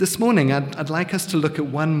This morning, I'd like us to look at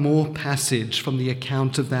one more passage from the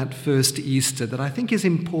account of that first Easter that I think is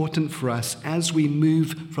important for us as we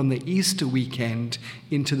move from the Easter weekend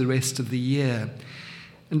into the rest of the year.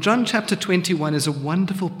 And John chapter 21 is a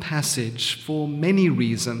wonderful passage for many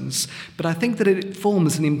reasons, but I think that it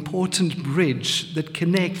forms an important bridge that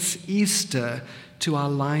connects Easter to our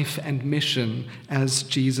life and mission as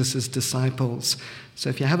Jesus' disciples. So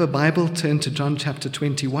if you have a Bible, turn to John chapter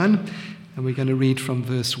 21. And we're going to read from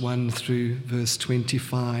verse 1 through verse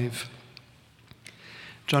 25.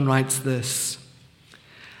 John writes this: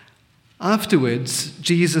 Afterwards,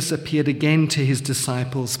 Jesus appeared again to his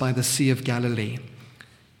disciples by the Sea of Galilee.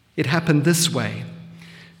 It happened this way.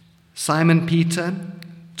 Simon Peter,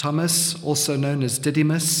 Thomas, also known as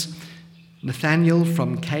Didymus, Nathanael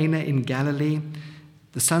from Cana in Galilee,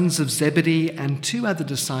 the sons of Zebedee, and 2 other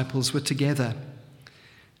disciples were together.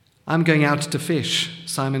 I'm going out to fish,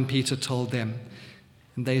 Simon Peter told them,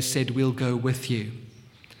 and they said, we'll go with you.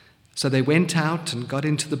 So they went out and got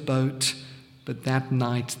into the boat, but that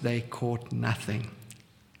night they caught nothing.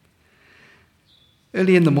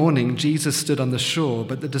 Early in the morning, Jesus stood on the shore,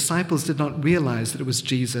 but the disciples did not realize that it was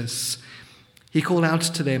Jesus. He called out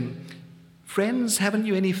to them, Friends, haven't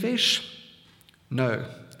you any fish? No,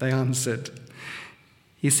 they answered.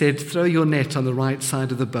 He said, Throw your net on the right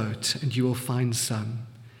side of the boat, and you will find some.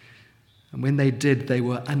 And when they did, they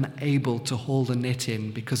were unable to haul the net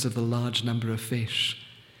in because of the large number of fish.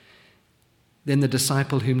 Then the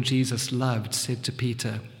disciple whom Jesus loved said to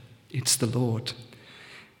Peter, It's the Lord.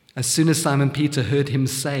 As soon as Simon Peter heard him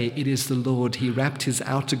say, It is the Lord, he wrapped his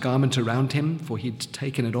outer garment around him, for he'd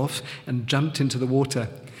taken it off, and jumped into the water.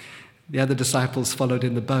 The other disciples followed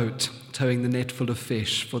in the boat, towing the net full of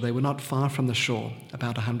fish, for they were not far from the shore,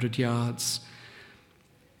 about 100 yards.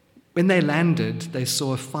 When they landed, they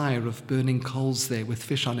saw a fire of burning coals there with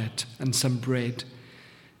fish on it and some bread.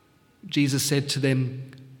 Jesus said to them,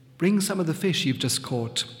 Bring some of the fish you've just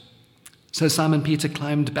caught. So Simon Peter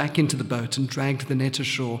climbed back into the boat and dragged the net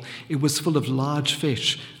ashore. It was full of large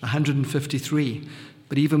fish, 153,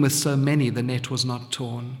 but even with so many, the net was not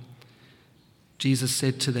torn. Jesus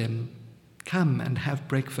said to them, Come and have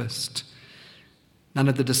breakfast. None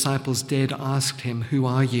of the disciples dared ask him, Who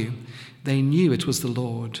are you? They knew it was the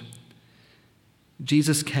Lord.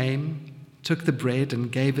 Jesus came, took the bread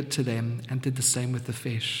and gave it to them, and did the same with the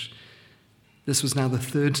fish. This was now the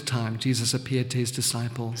 3rd time Jesus appeared to his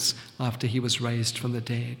disciples after he was raised from the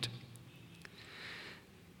dead.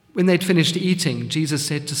 When they'd finished eating, Jesus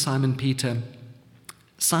said to Simon Peter,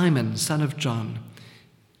 Simon, son of John,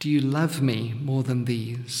 do you love me more than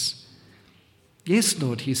these? Yes,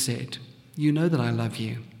 Lord, he said, you know that I love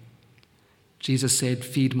you. Jesus said,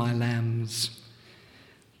 Feed my lambs.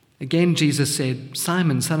 Again, Jesus said,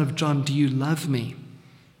 Simon, son of John, do you love me?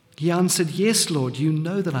 He answered, Yes, Lord, you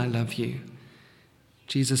know that I love you.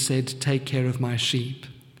 Jesus said, Take care of my sheep.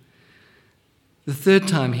 The 3rd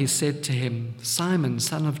time he said to him, Simon,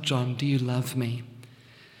 son of John, do you love me?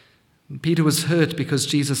 And Peter was hurt because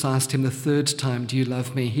Jesus asked him the 3rd time, Do you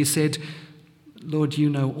love me? He said, Lord, you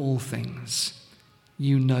know all things.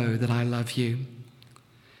 You know that I love you.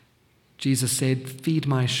 Jesus said, Feed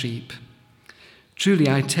my sheep. Truly,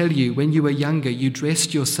 I tell you, when you were younger, you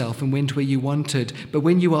dressed yourself and went where you wanted. But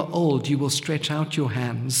when you are old, you will stretch out your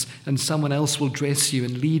hands, and someone else will dress you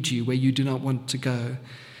and lead you where you do not want to go.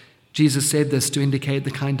 Jesus said this to indicate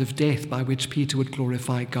the kind of death by which Peter would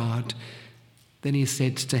glorify God. Then he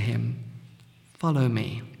said to him, Follow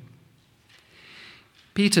me.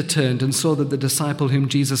 Peter turned and saw that the disciple whom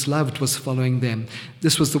Jesus loved was following them.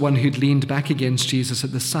 This was the one who'd leaned back against Jesus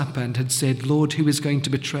at the supper and had said, Lord, who is going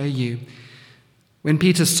to betray you? When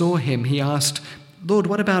Peter saw him, he asked, Lord,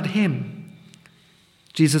 what about him?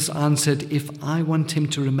 Jesus answered, If I want him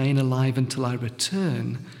to remain alive until I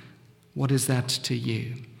return, what is that to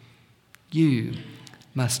you? You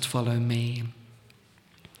must follow me.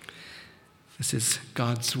 This is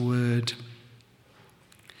God's word.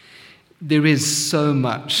 There is so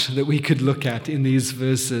much that we could look at in these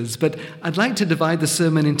verses, but I'd like to divide the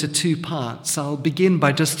sermon into 2 parts. I'll begin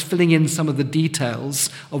by just filling in some of the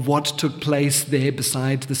details of what took place there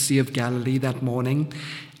beside the Sea of Galilee that morning,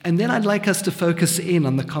 and then I'd like us to focus in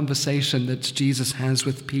on the conversation that Jesus has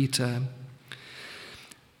with Peter.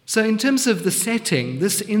 So in terms of the setting,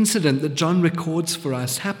 this incident that John records for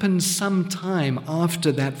us happened some time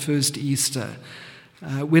after that first Easter.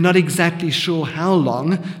 We're not exactly sure how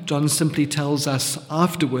long. John simply tells us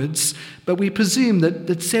afterwards, but we presume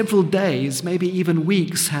that several days, maybe even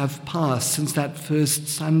weeks, have passed since that first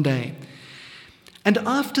Sunday. And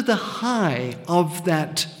after the high of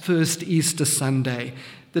that first Easter Sunday,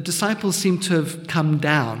 the disciples seem to have come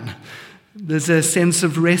down. There's a sense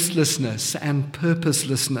of restlessness and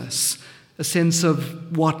purposelessness, a sense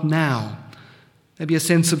of what now, maybe a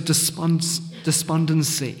sense of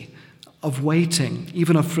despondency, of waiting,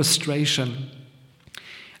 even of frustration.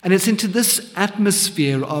 And it's into this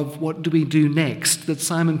atmosphere of what do we do next that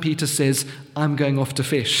Simon Peter says, I'm going off to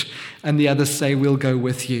fish, and the others say, we'll go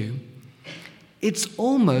with you. It's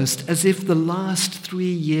almost as if the last 3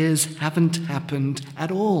 years haven't happened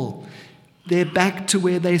at all. They're back to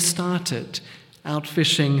where they started, out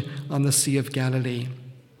fishing on the Sea of Galilee.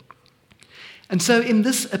 And so in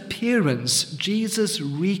this appearance, Jesus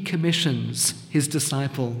recommissions his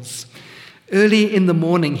disciples. Early in the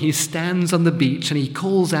morning, he stands on the beach and he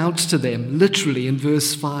calls out to them, literally in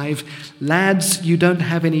verse 5, "Lads, you don't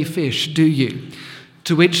have any fish, do you?"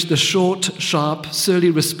 To which the short, sharp, surly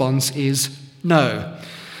response is, "No."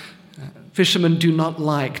 Fishermen do not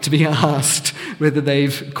like to be asked whether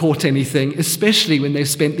they've caught anything, especially when they've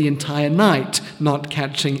spent the entire night not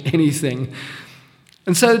catching anything.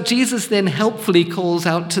 And so Jesus then helpfully calls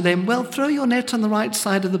out to them, well, throw your net on the right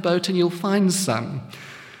side of the boat and you'll find some.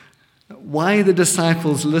 Why the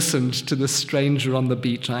disciples listened to the stranger on the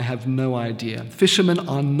beach, I have no idea. Fishermen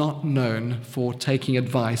are not known for taking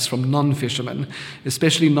advice from non-fishermen,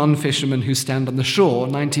 especially non-fishermen who stand on the shore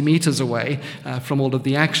 90 meters away from all of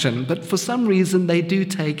the action. But for some reason, they do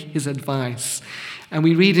take his advice. And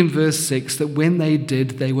we read in verse 6 that when they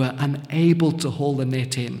did, they were unable to haul the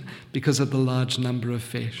net in because of the large number of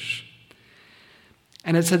fish.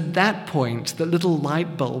 And it's at that point that little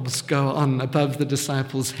light bulbs go on above the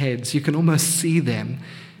disciples' heads. You can almost see them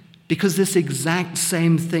because this exact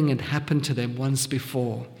same thing had happened to them once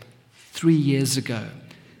before, 3 years ago,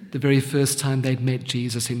 the very first time they'd met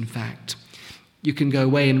Jesus, in fact. You can go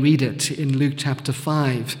away and read it in Luke chapter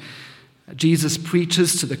 5. Jesus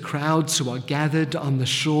preaches to the crowds who are gathered on the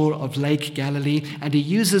shore of Lake Galilee, and he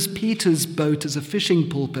uses Peter's boat as a fishing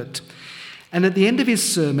pulpit. And at the end of his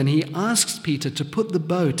sermon, he asks Peter to put the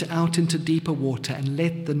boat out into deeper water and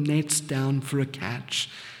let the nets down for a catch.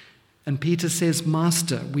 And Peter says,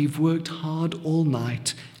 "Master, we've worked hard all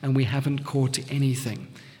night and we haven't caught anything.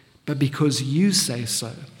 But because you say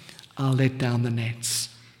so, I'll let down the nets."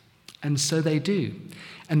 And so they do.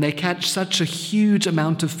 And they catch such a huge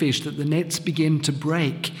amount of fish that the nets begin to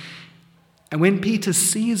break. And when Peter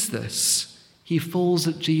sees this, he falls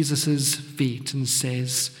at Jesus' feet and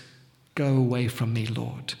says, "Go away from me,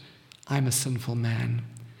 Lord. I'm a sinful man."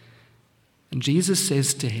 And Jesus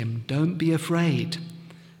says to him, "Don't be afraid.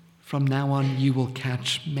 From now on, you will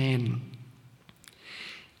catch men."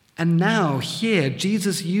 And now, here,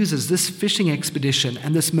 Jesus uses this fishing expedition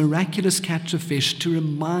and this miraculous catch of fish to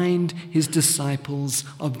remind his disciples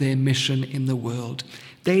of their mission in the world.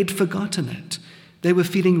 They'd forgotten it. They were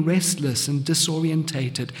feeling restless and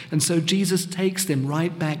disorientated. And so Jesus takes them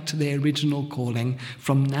right back to their original calling.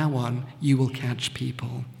 From now on, you will catch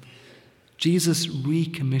people. Jesus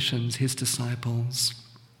recommissions his disciples.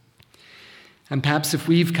 And perhaps if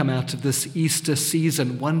we've come out of this Easter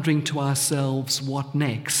season wondering to ourselves, what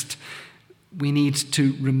next? We need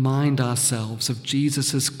to remind ourselves of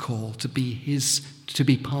Jesus' call to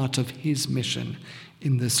be part of his mission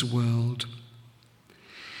in this world.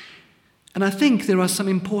 And I think there are some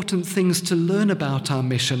important things to learn about our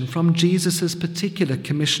mission from Jesus' particular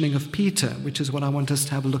commissioning of Peter, which is what I want us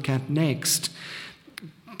to have a look at next.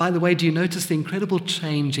 By the way, do you notice the incredible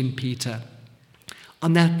change in Peter?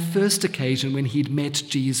 On that first occasion when he'd met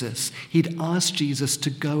Jesus, he'd asked Jesus to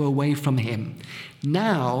go away from him.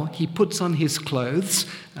 Now he puts on his clothes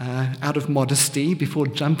out of modesty before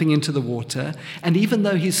jumping into the water. And even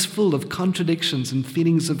though he's full of contradictions and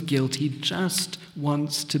feelings of guilt, he just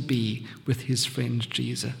wants to be with his friend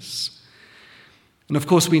Jesus. And of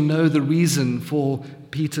course, we know the reason for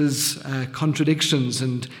Peter's contradictions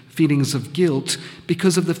and feelings of guilt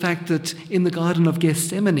because of the fact that in the Garden of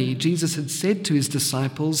Gethsemane, Jesus had said to his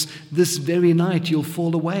disciples, "This very night you'll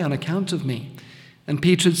fall away on account of me." And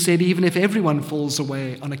Peter had said, "Even if everyone falls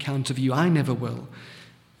away on account of you, I never will."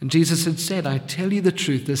 And Jesus had said, "I tell you the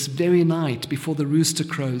truth, this very night before the rooster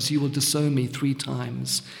crows, you will disown me 3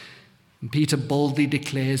 times. And Peter boldly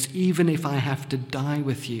declares, "Even if I have to die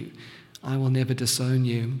with you, I will never disown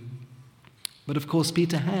you." But of course,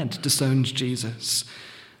 Peter had disowned Jesus.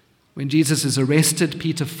 When Jesus is arrested,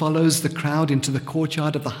 Peter follows the crowd into the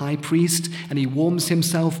courtyard of the high priest, and he warms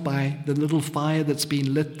himself by the little fire that's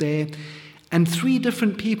been lit there. And 3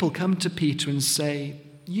 different people come to Peter and say,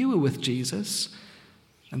 "You were with Jesus."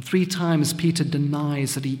 And 3 times Peter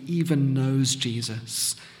denies that he even knows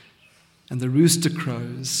Jesus. And the rooster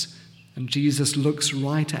crows, and Jesus looks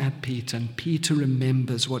right at Peter, and Peter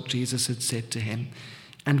remembers what Jesus had said to him.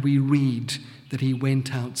 And we read that he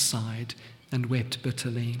went outside and wept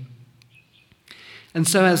bitterly. And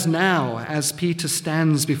so as Peter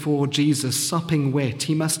stands before Jesus sopping wet,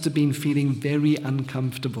 he must have been feeling very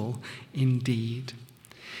uncomfortable indeed.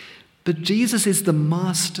 But Jesus is the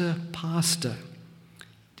master pastor.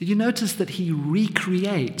 Did you notice that he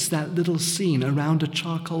recreates that little scene around a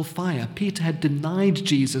charcoal fire? Peter had denied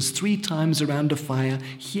Jesus 3 times around a fire.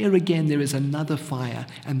 Here again there is another fire,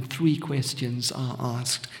 and 3 questions are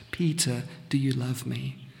asked. Peter, do you love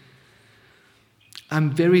me? I'm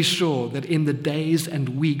very sure that in the days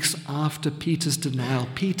and weeks after Peter's denial,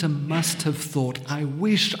 Peter must have thought, I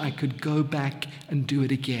wish I could go back and do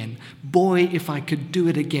it again. Boy, if I could do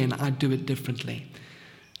it again, I'd do it differently.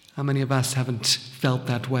 How many of us haven't felt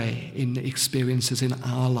that way in experiences in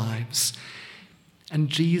our lives? And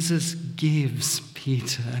Jesus gives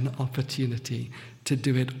Peter an opportunity to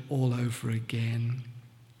do it all over again.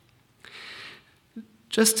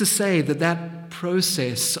 Just to say that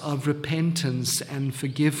process of repentance and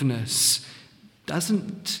forgiveness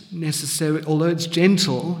doesn't necessarily, although it's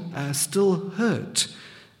gentle, still hurt.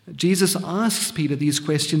 Jesus asks Peter these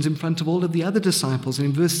questions in front of all of the other disciples. And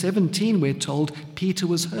in verse 17, we're told Peter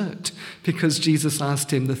was hurt because Jesus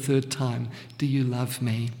asked him the 3rd time, do you love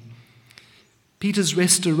me? Peter's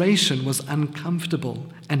restoration was uncomfortable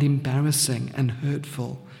and embarrassing and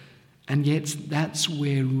hurtful. And yet that's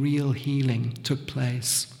where real healing took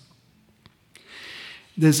place.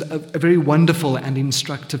 There's a very wonderful and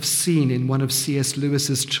instructive scene in one of C.S.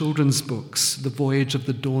 Lewis's children's books, The Voyage of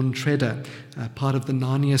the Dawn Treader, part of the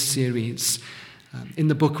Narnia series. In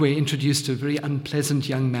the book, we're introduced to a very unpleasant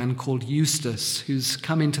young man called Eustace, who's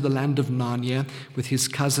come into the land of Narnia with his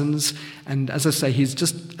cousins. And as I say, he's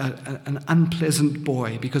just an unpleasant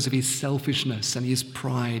boy because of his selfishness and his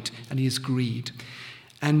pride and his greed.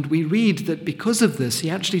 And we read that because of this, he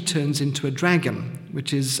actually turns into a dragon,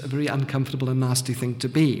 which is a very uncomfortable and nasty thing to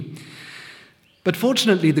be. But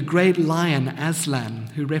fortunately, the great lion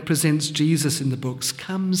Aslan, who represents Jesus in the books,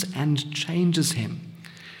 comes and changes him.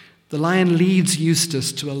 The lion leads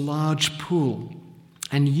Eustace to a large pool,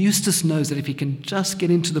 and Eustace knows that if he can just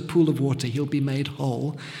get into the pool of water, he'll be made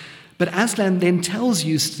whole. But Aslan then tells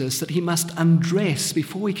Eustace that he must undress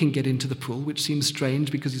before he can get into the pool, which seems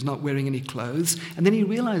strange because he's not wearing any clothes. And then he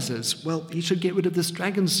realizes, well, he should get rid of this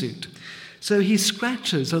dragon suit. So he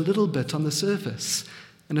scratches a little bit on the surface,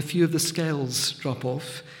 and a few of the scales drop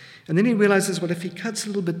off. And then he realizes, well, if he cuts a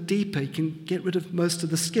little bit deeper, he can get rid of most of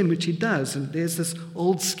the skin, which he does. And there's this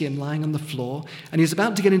old skin lying on the floor. And he's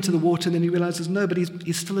about to get into the water, and then he realizes, no, but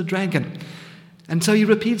he's still a dragon. And so he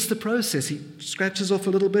repeats the process. He scratches off a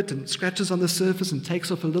little bit and scratches on the surface and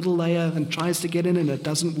takes off a little layer and tries to get in, and it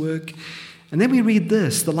doesn't work. And then we read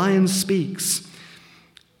this. The lion speaks.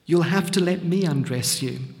 You'll have to let me undress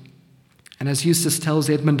you. And as Eustace tells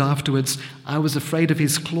Edmund afterwards, I was afraid of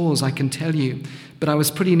his claws, I can tell you, but I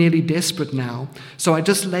was pretty nearly desperate now, so I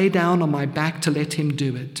just lay down on my back to let him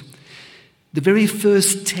do it. The very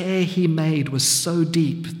first tear he made was so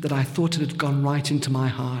deep that I thought it had gone right into my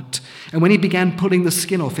heart. And when he began pulling the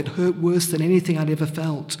skin off, it hurt worse than anything I'd ever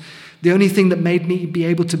felt. The only thing that made me be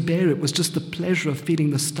able to bear it was just the pleasure of feeling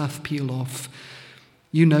the stuff peel off.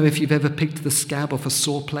 You know, if you've ever picked the scab off a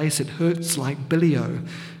sore place, it hurts like billy-o,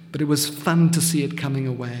 but it was fun to see it coming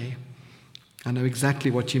away. I know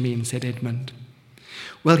exactly what you mean, said Edmund.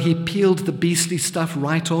 Well, he peeled the beastly stuff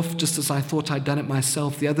right off, just as I thought I'd done it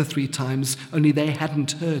myself the other 3 times, only they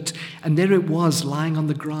hadn't hurt. And there it was, lying on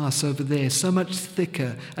the grass over there, so much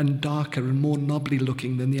thicker and darker and more knobbly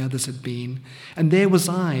looking than the others had been. And there was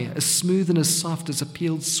I, as smooth and as soft as a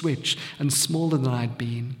peeled switch, and smaller than I'd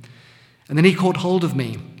been. And then he caught hold of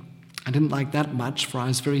me. I didn't like that much, for I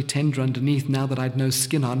was very tender underneath now that I'd no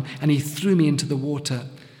skin on, and he threw me into the water.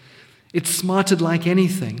 It smarted like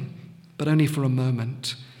anything, but only for a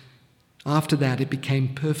moment. After that, it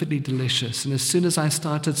became perfectly delicious, and as soon as I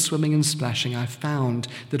started swimming and splashing, I found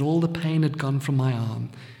that all the pain had gone from my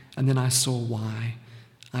arm, and then I saw why.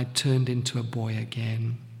 I'd turned into a boy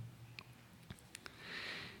again.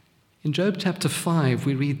 In Job chapter 5,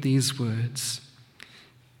 we read these words,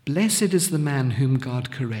 Blessed is the man whom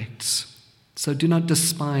God corrects, so do not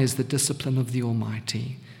despise the discipline of the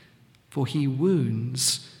Almighty, for he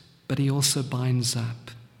wounds, but he also binds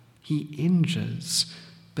up. He injures,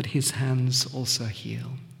 but his hands also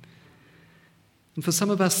heal. And for some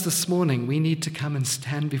of us this morning, we need to come and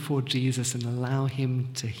stand before Jesus and allow him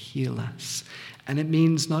to heal us. And it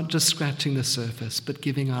means not just scratching the surface, but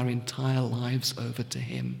giving our entire lives over to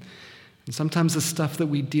him. And sometimes the stuff that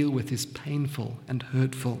we deal with is painful and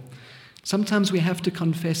hurtful. Sometimes we have to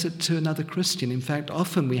confess it to another Christian. In fact,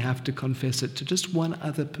 often we have to confess it to just one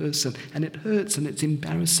other person. And it hurts and it's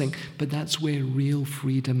embarrassing, but that's where real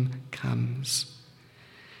freedom comes.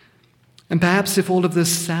 And perhaps if all of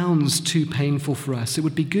this sounds too painful for us, it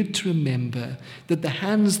would be good to remember that the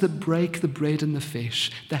hands that break the bread and the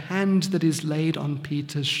fish, the hand that is laid on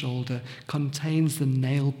Peter's shoulder, contains the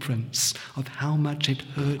nail prints of how much it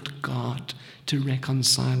hurt God to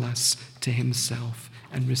reconcile us to himself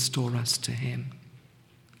and restore us to him.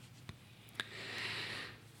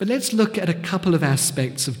 But let's look at a couple of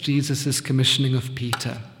aspects of Jesus' commissioning of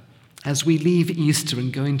Peter. As we leave Easter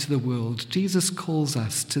and go into the world, Jesus calls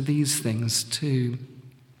us to these things too.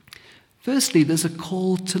 Firstly, there's a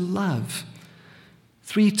call to love.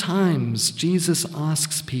 3 times Jesus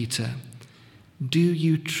asks Peter, "Do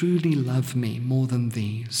you truly love me more than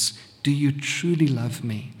these? Do you truly love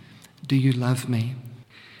me? Do you love me?"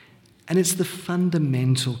 And it's the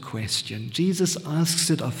fundamental question. Jesus asks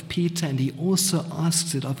it of Peter, and he also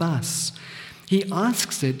asks it of us. He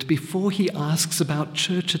asks it before he asks about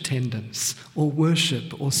church attendance or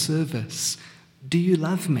worship or service. Do you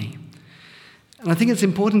love me? And I think it's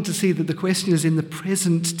important to see that the question is in the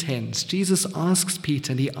present tense. Jesus asks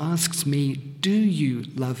Peter and he asks me, do you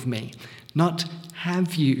love me? Not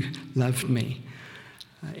have you loved me?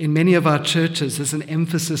 In many of our churches, there's an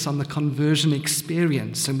emphasis on the conversion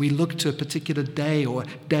experience, and we look to a particular day or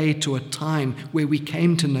date or a time where we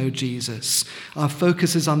came to know Jesus. Our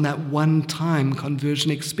focus is on that one-time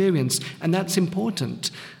conversion experience, and that's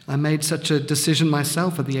important. I made such a decision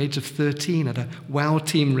myself at the age of 13 at a WOW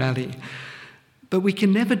team rally. But we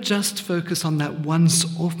can never just focus on that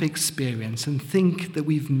once-off experience and think that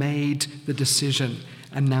we've made the decision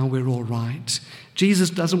and now we're all right. Jesus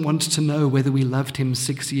doesn't want to know whether we loved him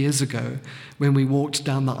 6 years ago when we walked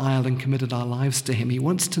down the aisle and committed our lives to him. He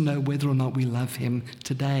wants to know whether or not we love him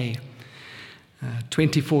today.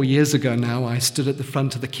 24 years ago now, I stood at the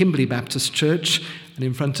front of the Kimberley Baptist Church, and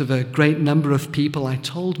in front of a great number of people, I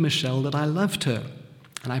told Michelle that I loved her.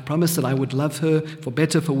 And I promised that I would love her for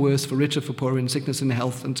better, for worse, for richer, for poorer, in sickness and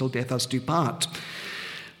health, until death us do part.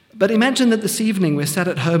 But imagine that this evening we're sat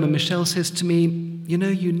at home and Michelle says to me, you know,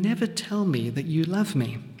 you never tell me that you love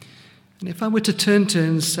me. And if I were to turn to her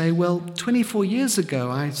and say, well, 24 years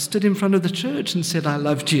ago I stood in front of the church and said I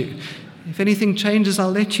loved you. If anything changes,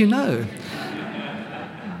 I'll let you know.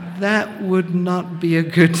 That would not be a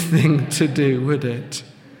good thing to do, would it?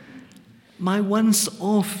 My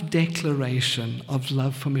once-off declaration of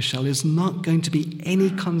love for Michelle is not going to be any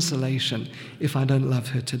consolation if I don't love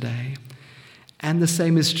her today. And the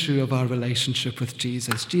same is true of our relationship with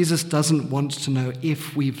Jesus. Jesus doesn't want to know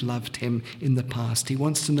if we've loved him in the past. He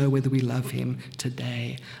wants to know whether we love him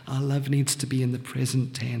today. Our love needs to be in the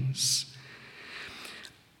present tense.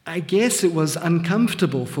 I guess it was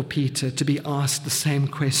uncomfortable for Peter to be asked the same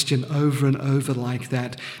question over and over like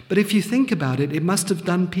that. But if you think about it, it must have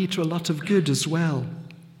done Peter a lot of good as well.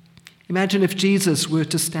 Imagine if Jesus were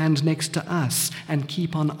to stand next to us and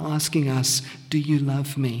keep on asking us, do you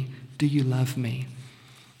love me? Do you love me?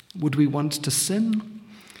 Would we want to sin?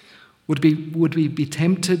 Would we be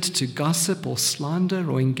tempted to gossip or slander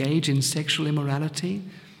or engage in sexual immorality?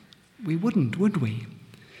 We wouldn't, would we?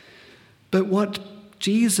 But what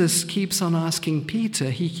Jesus keeps on asking Peter,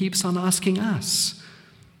 he keeps on asking us.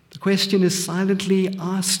 The question is silently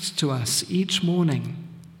asked to us each morning,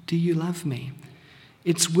 do you love me?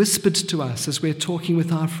 It's whispered to us as we're talking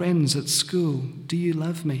with our friends at school, do you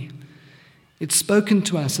love me? It's spoken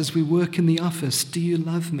to us as we work in the office, do you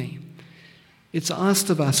love me? It's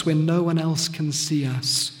asked of us when no one else can see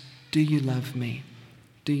us, do you love me?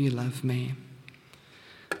 Do you love me?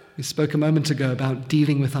 We spoke a moment ago about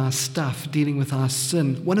dealing with our stuff, dealing with our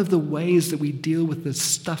sin. One of the ways that we deal with the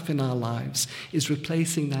stuff in our lives is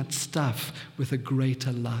replacing that stuff with a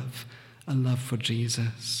greater love, a love for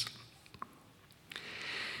Jesus.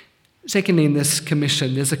 Secondly, in this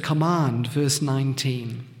commission, there's a command, verse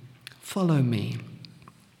 19. Follow me.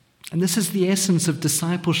 And this is the essence of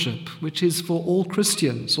discipleship, which is for all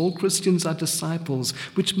Christians. All Christians are disciples,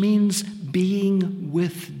 which means being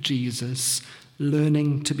with Jesus,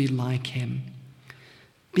 learning to be like him.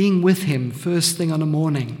 Being with him first thing on a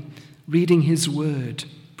morning, reading his word,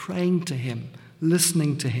 praying to him,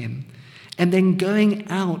 listening to him, and then going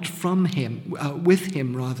out from him, with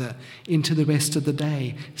him rather, into the rest of the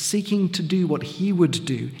day, seeking to do what he would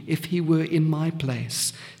do if he were in my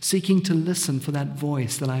place, seeking to listen for that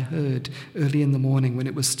voice that I heard early in the morning when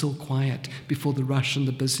it was still quiet before the rush and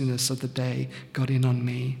the busyness of the day got in on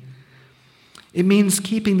me. It means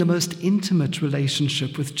keeping the most intimate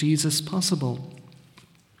relationship with Jesus possible.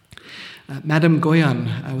 Madame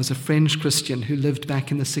Goyon was a French Christian who lived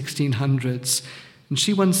back in the 1600s, and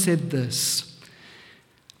she once said this: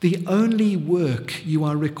 "The only work you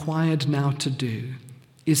are required now to do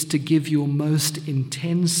is to give your most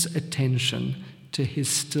intense attention to his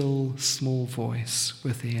still small voice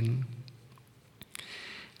within."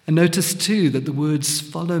 And notice too that the words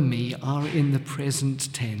 "follow me" are in the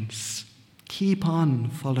present tense. Keep on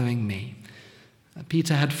following me.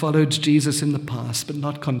 Peter had followed Jesus in the past, but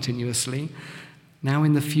not continuously. Now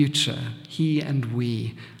in the future, he and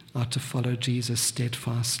we are to follow Jesus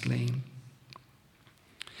steadfastly.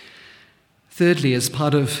 Thirdly, as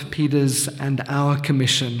part of Peter's and our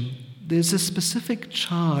commission, there's a specific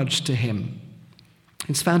charge to him.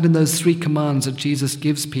 It's found in those 3 commands that Jesus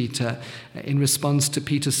gives Peter in response to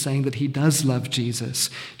Peter saying that he does love Jesus.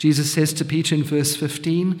 Jesus says to Peter in verse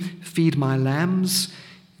 15, "Feed my lambs."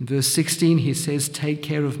 In verse 16, he says, "Take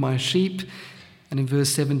care of my sheep." And in verse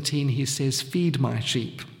 17, he says, "Feed my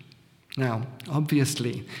sheep." Now,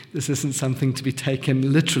 obviously, this isn't something to be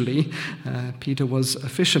taken literally. Peter was a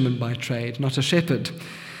fisherman by trade, not a shepherd.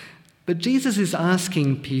 But Jesus is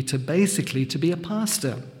asking Peter basically to be a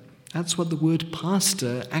pastor. That's what the word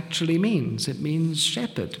pastor actually means. It means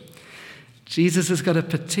shepherd. Jesus has got a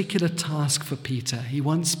particular task for Peter. He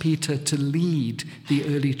wants Peter to lead the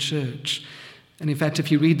early church. And in fact,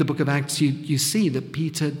 if you read the book of Acts, you see that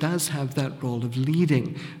Peter does have that role of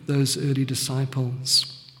leading those early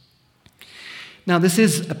disciples. Now, this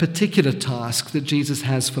is a particular task that Jesus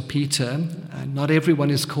has for Peter. Not everyone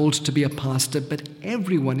is called to be a pastor, but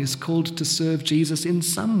everyone is called to serve Jesus in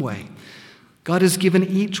some way. God has given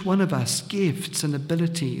each one of us gifts and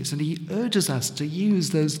abilities, and he urges us to use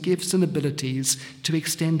those gifts and abilities to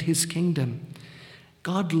extend his kingdom.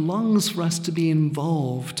 God longs for us to be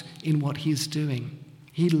involved in what he's doing.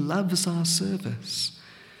 He loves our service.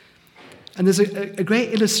 And there's a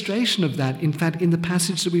great illustration of that, in fact, in the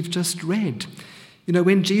passage that we've just read. You know,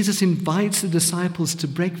 when Jesus invites the disciples to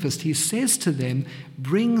breakfast, he says to them,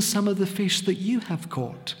 "Bring some of the fish that you have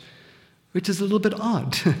caught," which is a little bit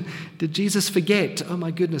odd. Did Jesus forget? Oh my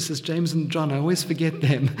goodness, it's James and John, I always forget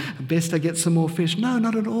them. Best I get some more fish. No,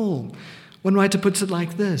 not at all. One writer puts it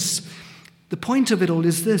like this: the point of it all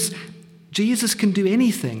is this: Jesus can do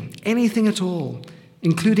anything at all,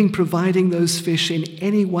 including providing those fish in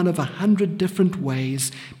any one of 100 different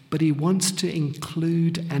ways, but he wants to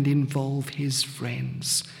include and involve his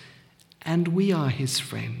friends. And we are his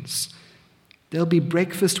friends. There'll be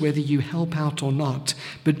breakfast whether you help out or not,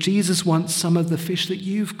 but Jesus wants some of the fish that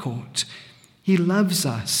you've caught. He loves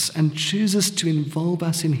us and chooses to involve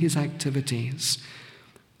us in his activities.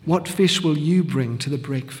 What fish will you bring to the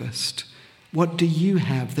breakfast? What do you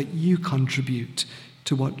have that you contribute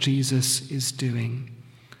to what Jesus is doing?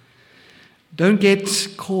 Don't get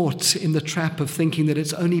caught in the trap of thinking that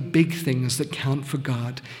it's only big things that count for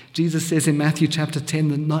God. Jesus says in Matthew chapter 10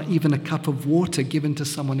 that not even a cup of water given to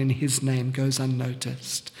someone in his name goes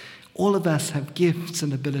unnoticed. All of us have gifts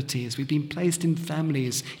and abilities. We've been placed in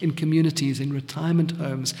families, in communities, in retirement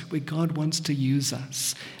homes where God wants to use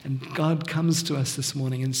us. And God comes to us this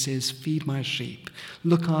morning and says, "Feed my sheep.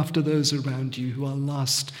 Look after those around you who are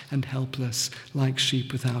lost and helpless, like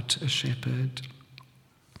sheep without a shepherd."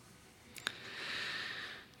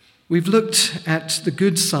 We've looked at the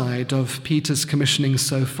good side of Peter's commissioning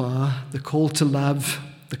so far: the call to love,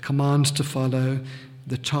 the command to follow,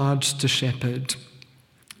 the charge to shepherd.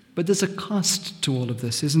 But there's a cost to all of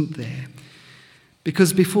this, isn't there?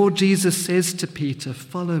 Because before Jesus says to Peter,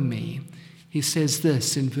 "Follow me," he says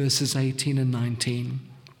this in verses 18 and 19.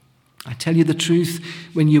 "I tell you the truth,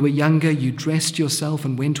 when you were younger, you dressed yourself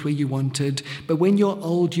and went where you wanted. But when you're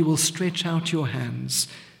old, you will stretch out your hands,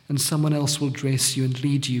 and someone else will dress you and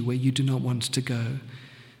lead you where you do not want to go."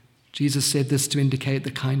 Jesus said this to indicate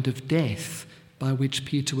the kind of death by which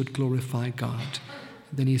Peter would glorify God.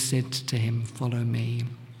 Then he said to him, "Follow me."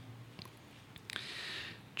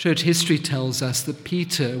 Church history tells us that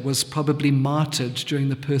Peter was probably martyred during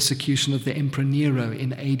the persecution of the Emperor Nero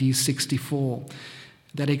in AD 64.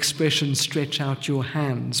 That expression, "stretch out your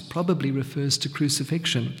hands," probably refers to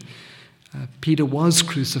crucifixion. Peter was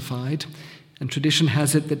crucified, and tradition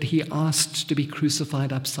has it that he asked to be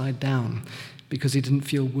crucified upside down because he didn't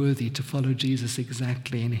feel worthy to follow Jesus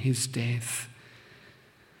exactly in his death.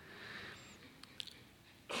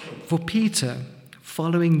 For Peter,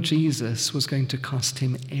 following Jesus was going to cost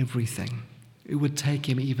him everything. It would take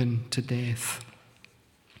him even to death.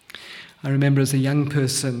 I remember as a young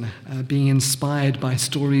person being inspired by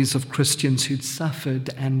stories of Christians who'd suffered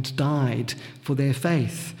and died for their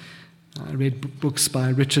faith. I read books by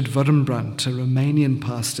Richard Wurmbrand, a Romanian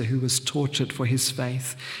pastor who was tortured for his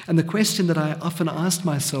faith. And the question that I often asked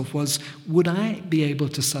myself was, would I be able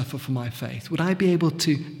to suffer for my faith? Would I be able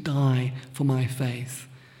to die for my faith?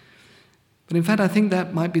 But in fact, I think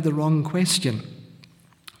that might be the wrong question.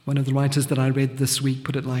 One of the writers that I read this week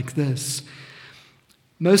put it like this: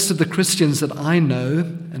 most of the Christians that I know,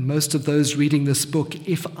 and most of those reading this book,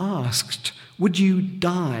 if asked, would you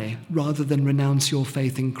die rather than renounce your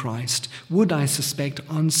faith in Christ, would, I suspect,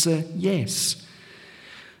 answer yes.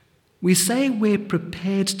 We say we're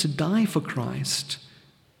prepared to die for Christ,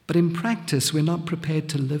 but in practice we're not prepared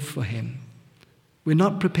to live for him. We're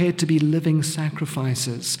not prepared to be living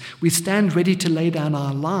sacrifices. We stand ready to lay down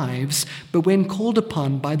our lives, but when called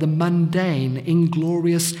upon by the mundane,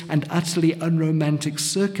 inglorious, and utterly unromantic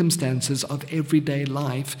circumstances of everyday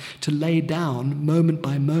life to lay down, moment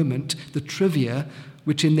by moment, the trivia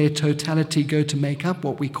which in their totality go to make up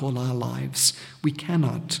what we call our lives, we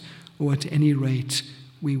cannot, or at any rate,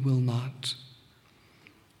 we will not.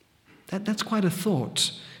 That's quite a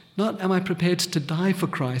thought. Not am I prepared to die for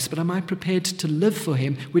Christ, but am I prepared to live for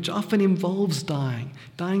him, which often involves dying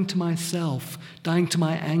to myself, dying to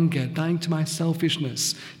my anger, dying to my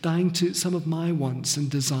selfishness, dying to some of my wants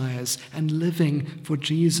and desires, and living for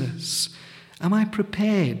Jesus. Am I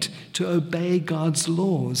prepared to obey God's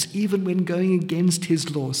laws, even when going against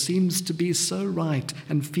his law seems to be so right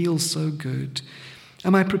and feels so good?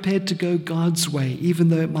 Am I prepared to go God's way, even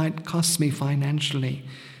though it might cost me financially?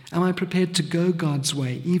 Am I prepared to go God's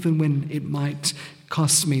way, even when it might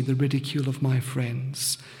cost me the ridicule of my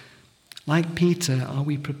friends? Like Peter, are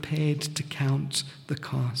we prepared to count the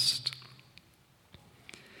cost?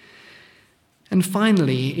 And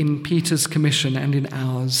finally, in Peter's commission and in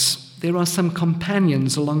ours, there are some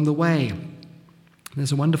companions along the way.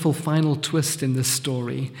 There's a wonderful final twist in this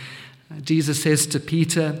story. Jesus says to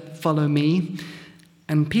Peter, "Follow me."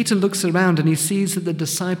 And Peter looks around and he sees that the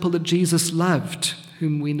disciple that Jesus loved,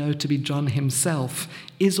 whom we know to be John himself,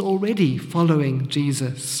 is already following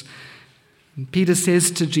Jesus. And Peter says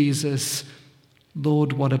to Jesus,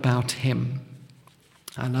 "Lord, what about him?"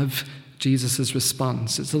 I love Jesus'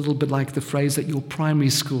 response. It's a little bit like the phrase that your primary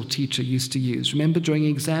school teacher used to use. Remember, during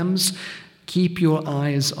exams, keep your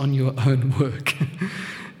eyes on your own work.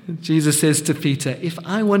 Jesus says to Peter, "If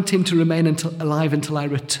I want him to remain alive until I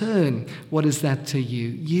return, what is that to you?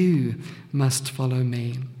 You must follow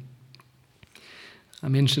me." I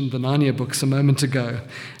mentioned the Narnia books a moment ago.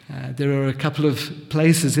 There are a couple of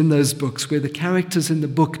places in those books where the characters in the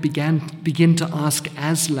book begin to ask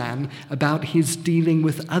Aslan about his dealing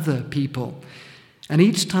with other people. And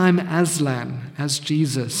each time Aslan, as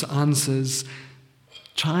Jesus, answers,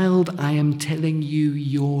 "Child, I am telling you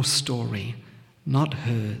your story, not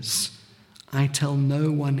hers. I tell no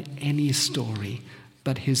one any story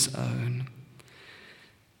but his own."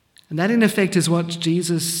 And that, in effect, is what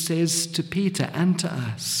Jesus says to Peter and to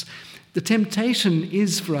us. The temptation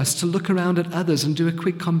is for us to look around at others and do a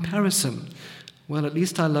quick comparison. Well, at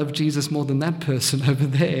least I love Jesus more than that person over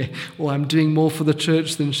there, or I'm doing more for the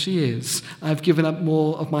church than she is. I've given up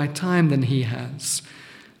more of my time than he has.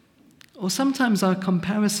 Or sometimes our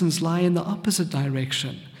comparisons lie in the opposite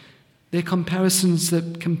direction. They're comparisons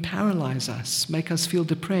that can paralyze us, make us feel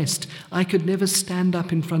depressed. I could never stand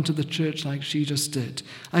up in front of the church like she just did.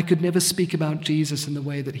 I could never speak about Jesus in the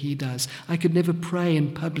way that he does. I could never pray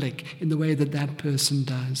in public in the way that that person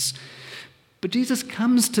does. But Jesus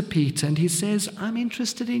comes to Peter and he says, "I'm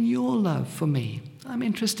interested in your love for me. I'm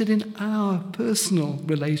interested in our personal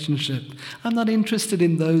relationship. I'm not interested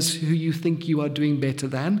in those who you think you are doing better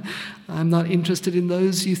than. I'm not interested in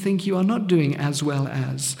those you think you are not doing as well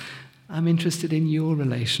as. I'm interested in your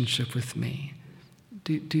relationship with me.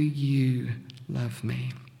 Do you love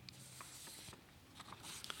me?"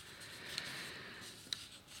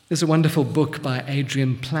 There's a wonderful book by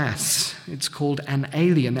Adrian Plass. It's called An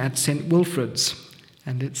Alien at St. Wilfrid's.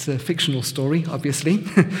 And it's a fictional story, obviously,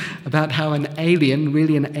 about how an alien,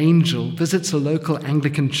 really an angel, visits a local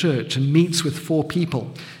Anglican church and meets with 4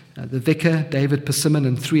 people, the vicar, David Persimmon,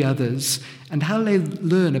 and 3 others, and how they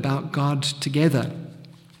learn about God together.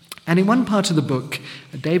 And in one part of the book,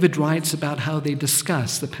 David writes about how they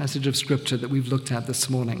discuss the passage of Scripture that we've looked at this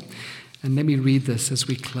morning. And let me read this as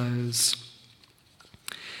we close.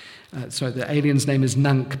 The alien's name is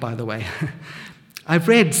Nunk, by the way. "I've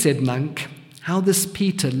read," said Nunk, "how this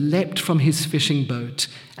Peter leapt from his fishing boat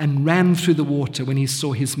and ran through the water when he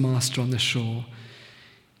saw his master on the shore.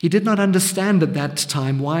 He did not understand at that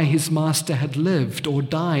time why his master had lived or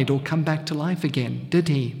died or come back to life again, did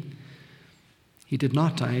he?" "He did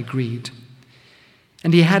not," I agreed.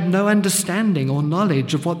 And he had no understanding or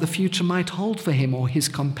knowledge of what the future might hold for him or his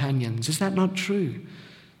companions. Is that not true?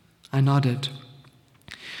 I nodded.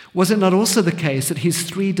 Was it not also the case that his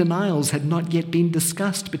 3 denials had not yet been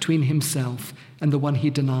discussed between himself and the one he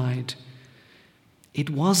denied? It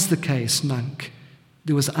was the case, Nunc.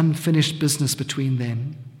 There was unfinished business between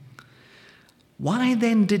them. Why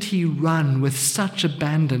then did he run with such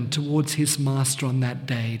abandon towards his master on that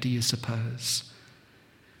day, do you suppose?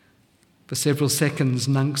 For several seconds,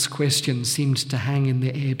 Nunc's question seemed to hang in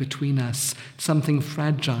the air between us, something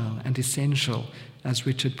fragile and essential, as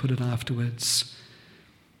Richard put it afterwards.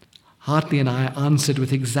 Hartley and I answered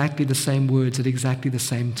with exactly the same words at exactly the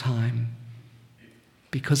same time.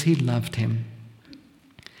 Because he loved him.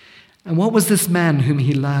 And what was this man whom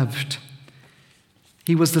he loved?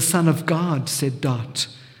 He was the Son of God, said Dot.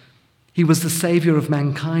 He was the Saviour of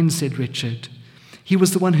mankind, said Richard. He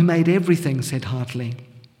was the one who made everything, said Hartley.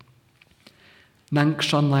 Nunc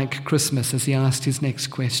shone like Christmas as he asked his next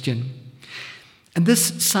question. And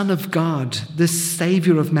this Son of God, this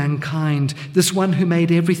Saviour of mankind, this one who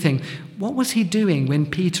made everything, what was he doing when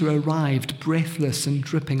Peter arrived, breathless and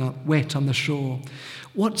dripping wet on the shore?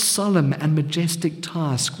 What solemn and majestic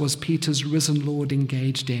task was Peter's risen Lord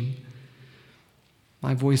engaged in?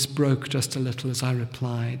 My voice broke just a little as I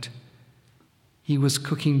replied. He was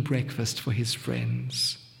cooking breakfast for his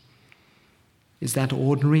friends. Is that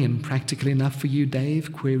ordinary and practical enough for you,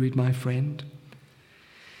 Dave? Queried my friend.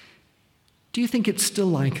 Do you think it's still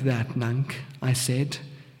like that, Nunc? I said,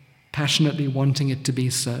 passionately wanting it to be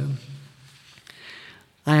so.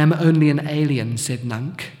 I am only an alien, said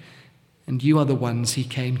Nunc, and you are the ones he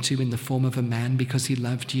came to in the form of a man because he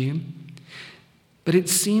loved you. But it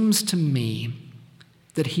seems to me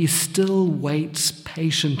that he still waits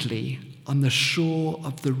patiently on the shore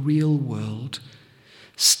of the real world,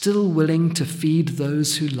 still willing to feed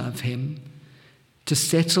those who love him, to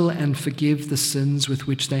settle and forgive the sins with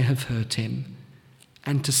which they have hurt him,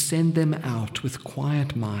 and to send them out with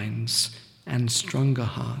quiet minds and stronger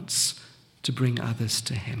hearts to bring others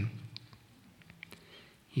to him.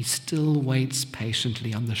 He still waits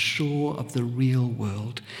patiently on the shore of the real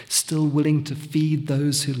world, still willing to feed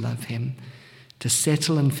those who love him, to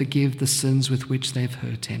settle and forgive the sins with which they've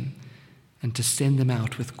hurt him, and to send them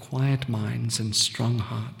out with quiet minds and strong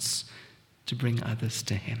hearts to bring others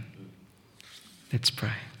to him. Let's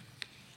pray.